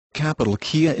capital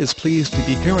Kia is pleased to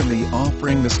be currently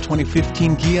offering this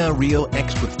 2015 Kia Rio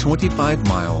EX with 25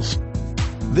 miles.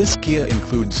 This Kia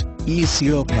includes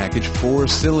ECO package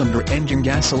 4-cylinder engine,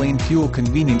 gasoline fuel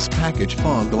convenience package,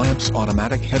 fog lamps,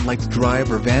 automatic headlights,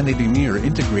 driver vanity mirror,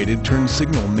 integrated turn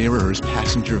signal mirrors,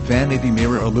 passenger vanity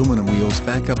mirror, aluminum wheels,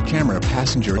 backup camera,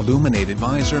 passenger illuminated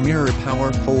visor mirror,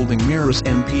 power folding mirrors,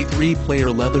 MP3 player,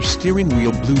 leather steering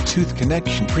wheel, Bluetooth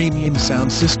connection, premium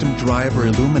sound system, driver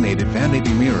illuminated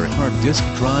vanity mirror, hard disk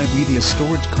drive, media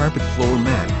storage, carpet floor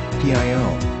mat,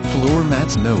 PIO floor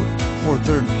mats. Note: for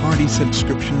third-party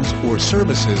subscriptions or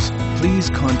services, please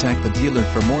contact the dealer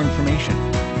for more information.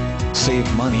 Save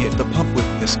money at the pump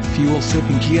with this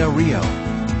fuel-sipping Kia Rio.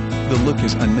 The look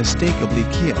is unmistakably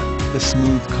Kia. The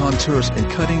smooth contours and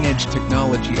cutting-edge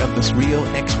technology of this Rio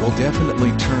EX will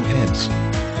definitely turn heads.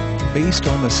 Based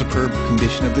on the superb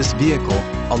condition of this vehicle,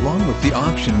 along with the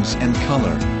options and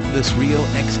color, this Rio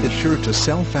EX is sure to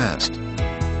sell fast.